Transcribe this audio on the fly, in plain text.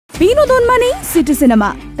বিনোদন মানেই city cinema,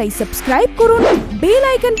 তাই সাবস্ক্রাইব করুন, বেল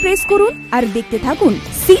আইকন প্রেস করুন আর দেখতে থাকুন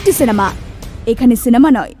সিটি সিনেমা। এখানে সিনেমা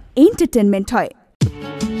নয়, এন্টারটেইনমেন্ট হয়।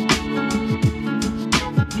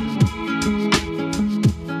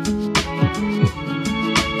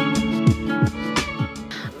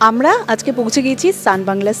 আমরা আজকে পৌঁছে গিয়েছি সান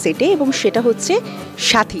বাংলা সেটে এবং সেটা হচ্ছে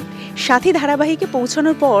সাথী। সাথী ধারাবাহিকে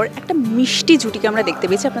পৌঁছানোর পর একটা মিষ্টি জুটিকে আমরা দেখতে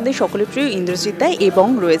পেয়েছি, আপনাদের সকলের প্রিয় ইন্দ্রজিৎ দা এবং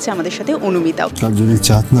রয়েছে আমাদের সাথে অনুমিতাও। আর যদি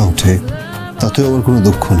চাঁদ না ওঠে তাতেও আমার কোনো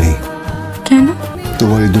দুঃখ নেই। কেন?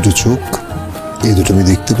 তোমার এই দুটো চোখ, এই দুটো আমি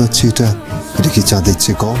দেখতে পাচ্ছি, এটা কি চাঁদের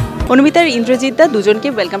চেয়ে কম? অনুমিতা আর ইন্দ্রজিৎ দা দুজনকে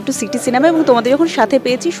ওয়েলকাম টু সিটি সিনেমা। এবং তোমাদের যখন সাথে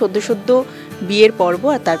পেয়েছি সদ্য বিয়ের পর্ব,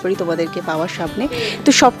 আর তারপরেই তোমাদেরকে পাওয়ার সামনে, তো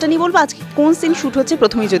সবটা নিয়ে বলবো। আজকে কোন সিন শ্যুট হচ্ছে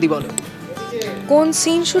প্রথমেই যদি বলো। কোন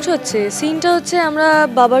সিন শ্যুট হচ্ছে? সিনটা হচ্ছে আমরা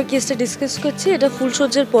বাবার কেসটা ডিসকাস করছি, এটা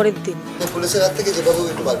ফুলসজ্জার পরের দিন। পুলিশের হাত থেকে যে বাবু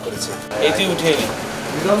একটু বার করেছে, এইতেই উঠে এলি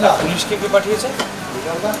পুলিশকে কে পাঠিয়েছে?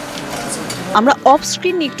 আমরা অফ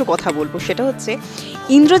স্ক্রিন নিয়ে একটু কথা বলবো, সেটা হচ্ছে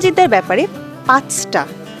ইন্দ্রজিৎদার ব্যাপারে 5টা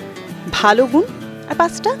ভালো গুণ আর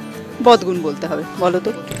 5টা বদগুণ বলতে হবে, বলো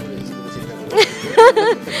তো।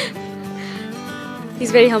 He is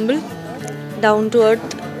very humble, down to earth,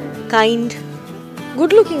 kind,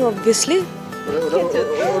 good looking obviously,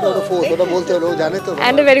 ওটা বলতে হলো, জানে তো,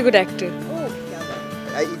 and a very good actor.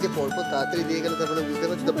 এই যে পর্ব তাড়াতাড়ি দিয়ে গেল, তারপরে বুঝতে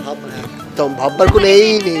পারছি তো ভাববার কোনো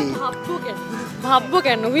এই নেই। ভাববো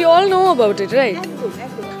কেন? we all know about it, right?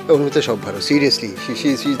 Anumita সব ভালো, সিরিয়াসলি শি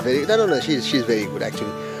ইজ ভেরি, না she is very good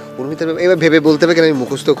actually. Anumita এবার ভেবে বলতে হবে কেন আমি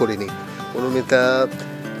মুখস্থ করিনি। Anumita,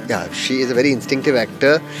 she is a very instinctive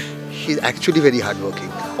actor, she is actually very hard working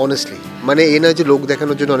honestly. মানে এ নয় যে লোক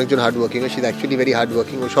দেখানোর জন্য অনেকজন hard working, she is actually very hard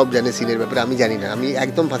working. ও সব জানে সিনের ব্যাপারে, আমি জানি না, আমি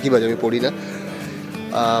একদম ফাঁকিবাজ, আমি পড়ি না।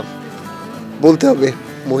 বলতে হবে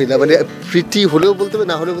মহিলা, মানে প্রিটি হলেও বলতে হবে,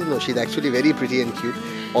 না হলেও বলতে she is actually very pretty and cute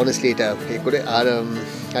honestly. এটা এ করে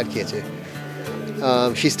আর কি আছে,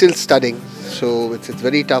 she is still studying, so it's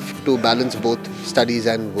very tough to balance both studies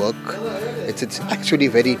and work. It's actually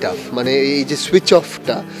very tough. মানে এই যে সুইচ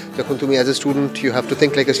অফটা, যখন তুমি as a student you have to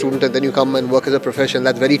think like a student and then you come and work as a profession,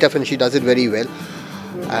 that's very tough and she does it very well.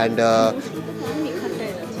 And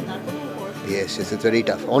yes, it's very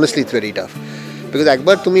tough, honestly it's very tough, because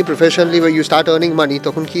একবার তুমি professionally when you start earning money,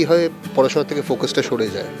 তখন কি হয়, পড়াশোনা থেকে ফোকাসটা সরে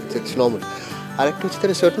যায়, it's normal. আর একটা হচ্ছে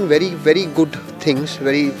there are certain very good things,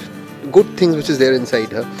 very good things which is there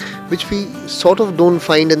inside her, which we sort of don't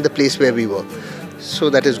find in the place where we work, so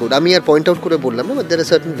that is good. আমি আর point out করে বললাম না, but there are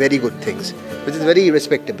certain very good things which is very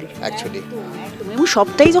respectable actually. এবং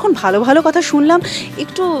সবটাই যখন ভালো ভালো কথা শুনলাম,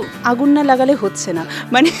 একটু আগুন না লাগালে হচ্ছে না।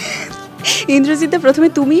 মানে ইন্দ্রজিৎ, প্রথমে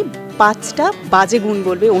তুমি 5টা বাজে গুণ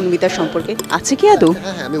বলবে অনুমিতার সম্পর্কে, আছে কি আদৌ?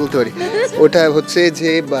 হ্যাঁ আমি বলতে পারি। ওটা হচ্ছে যে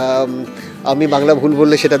আমি বাংলা ভুল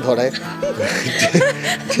বললে সেটা ধরায়,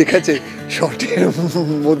 ঠিক আছে। শর্টের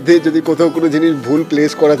মধ্যে যদি কোথাও কোনো জিনিস ভুল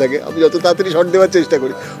প্লেস করা থাকে, আমি যত তাড়াতাড়ি শর্ট দেওয়ার চেষ্টা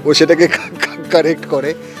করি, ও সেটাকে কারেক্ট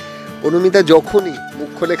করে। অনুমিতা যখনই মুখ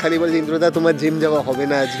খোলে খালি বলে, ইন্দ্রদা তোমার জিম যাওয়া হবে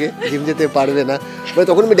না, আজকে জিম যেতে পারবে না, মানে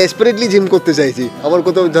তখন আমি ডেসপারেটলি জিম করতে চাইছি, আমার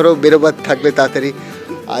কোথাও ধরো বেরোবার থাকলে তাড়াতাড়ি,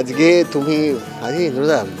 আজকে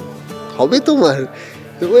ইন্দ্রদা হবে তোমার,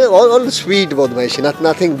 all sweet বদমাইশি,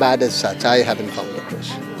 nothing bad as such I haven't found across.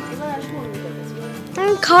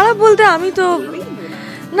 খারাপ বলতে আমি তো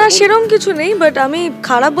না, সেরকম কিছু নেই, বাট আমি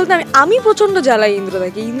খারাপ বলতে আমি প্রচণ্ড জ্বালাই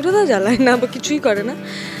ইন্দ্রদাকে, ইন্দ্রদা জ্বালায় না বা কিছুই করে না।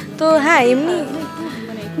 তো হ্যাঁ এমনি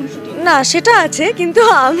না, সেটা আছে, কিন্তু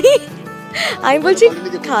আমি বলছি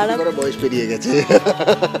খারাপ বয়স পেরিয়ে গেছে,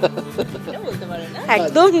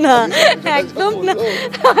 একদম না, একদম না।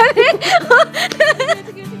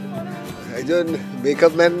 একজন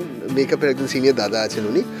মেকআপের একজন সিনিয়র দাদা আছেন,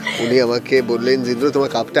 উনি আমাকে বললেন, জিন্দ্র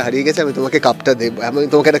তোমার কাপটা হারিয়ে গেছে, আমি তোমাকে কাপটা দেবো, আমি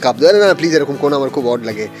তোমাকে একটা কাপ দেবো। না প্লিজ, এরকম কোনো, আমার খুব অড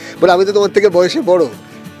লাগে বলে, আমি তো তোমার থেকে বয়সে বড়,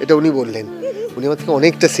 এটা উনি বললেন। উনি আমার থেকে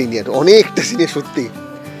অনেকটা সিনিয়র সত্যি।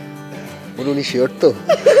 উনি শিওর তো?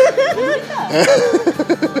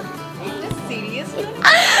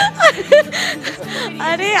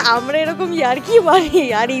 আরে আমরা এরকম ইয়ার্কি মারি,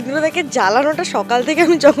 আর ইন্দ্রদাকে জ্বালানোটা সকাল থেকে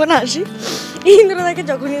আমি যখন আসি, ইন্দ্রদাকে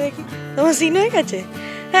যখনই দেখি, তোমার সিন হয়ে গেছে?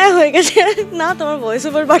 হ্যাঁ হয়ে গেছে। না, তোমার ভয়েস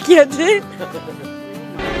ওভার বাকি আছে।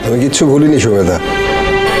 আমি কিচ্ছু বলিনি সুমেধা।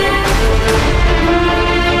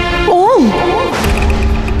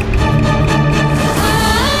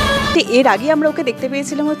 এর আগে আমরা ওকে দেখতে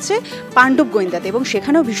পেয়েছিলাম হচ্ছে পাণ্ডব গোয়েন্দাতে, এবং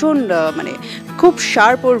সেখানেও ভীষণ মানে খুব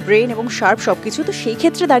শার্প ওর ব্রেন এবং শার্প সব কিছু। তো সেই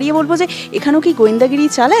ক্ষেত্রে দাঁড়িয়ে বলবো যে এখানেও কি গোয়েন্দাগিরি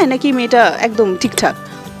চালায়, নাকি মেয়েটা একদম ঠিকঠাক?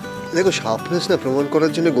 দেখো, শার্পনেস না প্রমাণ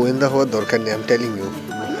করার জন্য গোয়েন্দা হওয়ার দরকার নেই, I am telling you.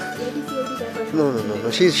 No,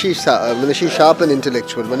 মানে শি শার্প অ্যান্ড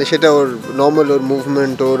ইন্টেলেকচুয়াল, মানে সেটা ওর নর্মাল, ওর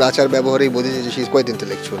মুভমেন্ট, ওর আচার ব্যবহারেই বোঝে যে শি ইজ কোয়াইট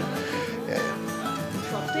ইন্টেলেকচুয়াল।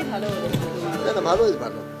 ভালো,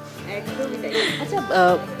 আচ্ছা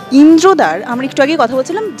ইন্দ্রদার আমরা একটু আগে কথা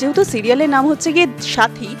বলছিলাম, যেহেতু সিরিয়ালের নাম হচ্ছে গিয়ে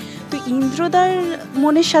সাথী, তো ইন্দ্রদার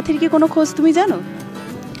মনের সাথীর কি কোনো খোঁজ তুমি জানো?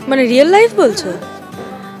 মানে রিয়েল লাইফ বলছো?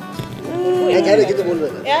 জানে কিন্তু বলবে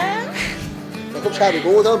না, খুব স্বাভাবিক,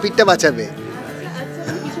 ও তোমার পিঠটা বাঁচাবে।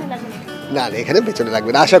 না না, এখানে পেছনে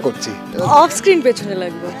লাগবে না, আশা করছি। অফ স্ক্রিন পেছনে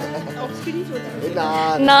লাগবে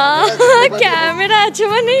না, ক্যামেরা আছে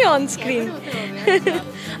মানে অন স্ক্রিন।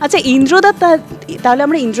 আচ্ছা ইন্দ্রদার, তাহলে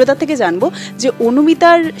আমরা ইন্দ্রদার থেকে জানবো যে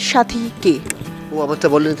অনুমিতার সাথী কে? ও আমারটা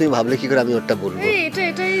বললে তুমি ভাবলে কি করে আমি ওরটা বলবো?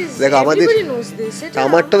 দেখো আমাদের, এভরিবডি নোজ দিস,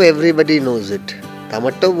 আমারটাও এভরিবডি নোজ ইট,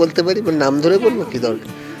 আমারটাও বলতে পারি, নাম ধরে বলবো কি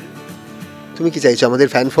দরকার? তুমি কি চাইছো আমাদের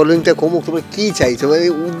ফ্যান ফলোয়িংটা কমুক? তোমরা কি চাইছো, মানে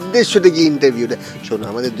উদ্দেশ্যটা কি ইন্টারভিউটা? শোনো,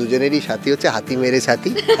 আমাদের দুজনেরই সাথী হচ্ছে হাতি মেরে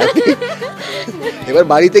সাথী। এবার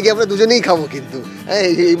বাড়িতে গিয়ে আমরা দুজনেই খাবো, কিন্তু হ্যাঁ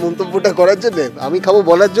এই মন্তব্যটা করার জন্য আমি খাবো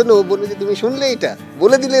বলার জন্য ও বলবে যে তুমি শুনলে এটা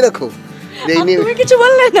বলে দিলে এরকম, তুমি কিছু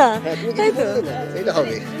বললে না, এটা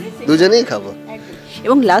হবে, দুজনেই খাবো।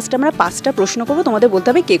 এবং লাস্ট আমরা 5টা প্রশ্ন করবো, তোমাদের বলতে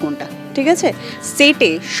হবে কে কোনটা, ঠিক আছে? সেটে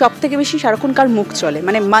সব থেকে বেশি সারাক্ষণ কার মুখ চলে,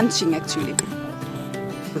 মানে মানচিং অ্যাকচুয়ালি?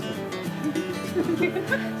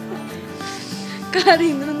 কার?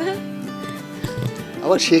 ইন্দ্রদা।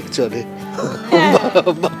 আমার শেখ চলে।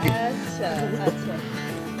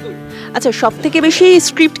 আচ্ছা সব থেকে বেশি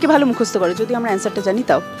স্ক্রিপ্টকে ভালো মুখস্থ করে, যদি আমরা অ্যান্সারটা জানি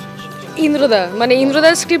তাও? ইন্দ্রদা, মানে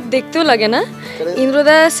ইন্দ্রদার স্ক্রিপ্ট দেখতেও লাগে না,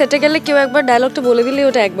 ইন্দ্রদা সেটে গেলে কেউ একবার ডায়লগটা বলে দিলে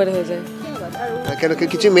ওটা একবার হয়ে যায়। কেন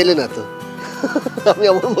কিছু মেলে না তো, আমি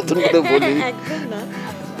আমার মতন করে বলি। একদম না,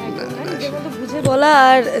 নিজের মতো বুঝে বলা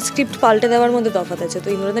আর স্ক্রিপ্ট পাল্টে দেওয়ার মধ্যে তফাৎ আছে, তো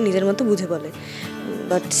ইন্দ্রদা নিজের মতো বুঝে বলে,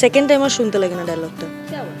 বাট সেকেন্ড টাইম আর শুনতে লাগে না ডায়লগটা।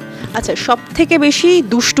 আচ্ছা সব থেকে বেশি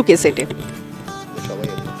দুষ্টু কে সেটে?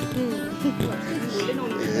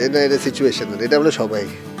 এটা এটা সিচুয়েশন, এটা আমরা সবাই।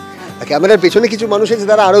 ক্যামেরার পেছনে কিছু মানুষ আছে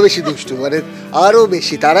তারা আরো বেশি দুষ্টু, মানে আরো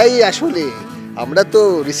বেশি, তারাই আসলে, আমরা তো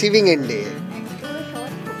রিসিভিং এন্ডে।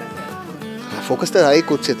 ফোকাসটা তারাই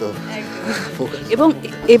করছে তো। এবং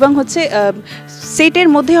এবং হচ্ছে সেটের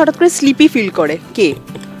মধ্যে হঠাৎ করে স্লিপি ফিল করে কে?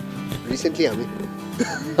 রিসেন্টলি আমি।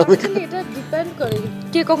 এটা ডিপেন্ড করে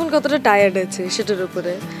কে কখন কতটা টায়ার্ড আছে সেটার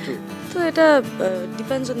উপরে, তো এটা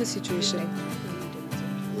ডিপেন্ডস অন দ্য সিচুয়েশন।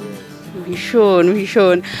 ভীষণ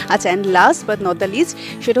ভীষণ। আচ্ছা and last but not the list,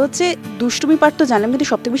 সেটা হচ্ছে দুষ্টুমি পার্ট তো জানলাম, কিন্তু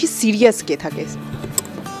সবথেকে বেশি সিরিয়াস কে থাকে?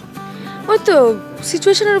 ওই তো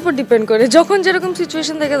সিচুয়েশনের উপর ডিপেন্ড করে, যখন যেরকম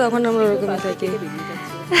সিচুয়েশন থাকে তখন আমরা ওরকমই থাকি।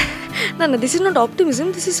 না না, this is not optimism,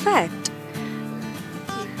 this is fact.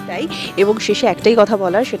 তাই, এবং শেষে একটাই কথা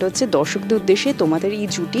বলার, সেটা হচ্ছে দর্শকদের উদ্দেশ্যে তোমাদের এই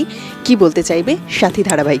জুটি কি বলতে চাইবে সাথী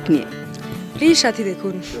ধারাবাহিক নিয়ে? প্লিজ সাথী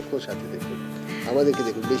দেখুন, সাথী দেখুন, আমাদেরকে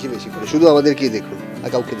দেখুন, বেশি বেশি করে, শুধু আমাদেরকেই দেখুন, আর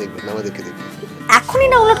কাউকে দেখবেন না, আমাদেরকে দেখুন। এখনই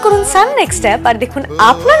ডাউনলোড করুন সান নেক্সট অ্যাপ আর দেখুন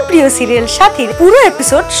আপনার প্রিয় সিরিয়াল সাথীর পুরো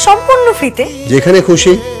এপিসোড সম্পূর্ণ ফ্রিতে, যেখানে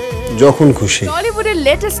খুশি যখন খুশি। টলিউডের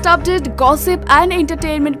latest update, gossip and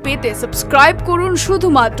entertainment পেতে সাবস্ক্রাইব করুন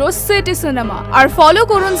শুধুমাত্র সিটি সিনেমা, আর ফলো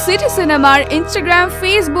করুন সিটি সিনেমার Instagram,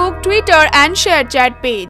 Facebook, Twitter and share chat page.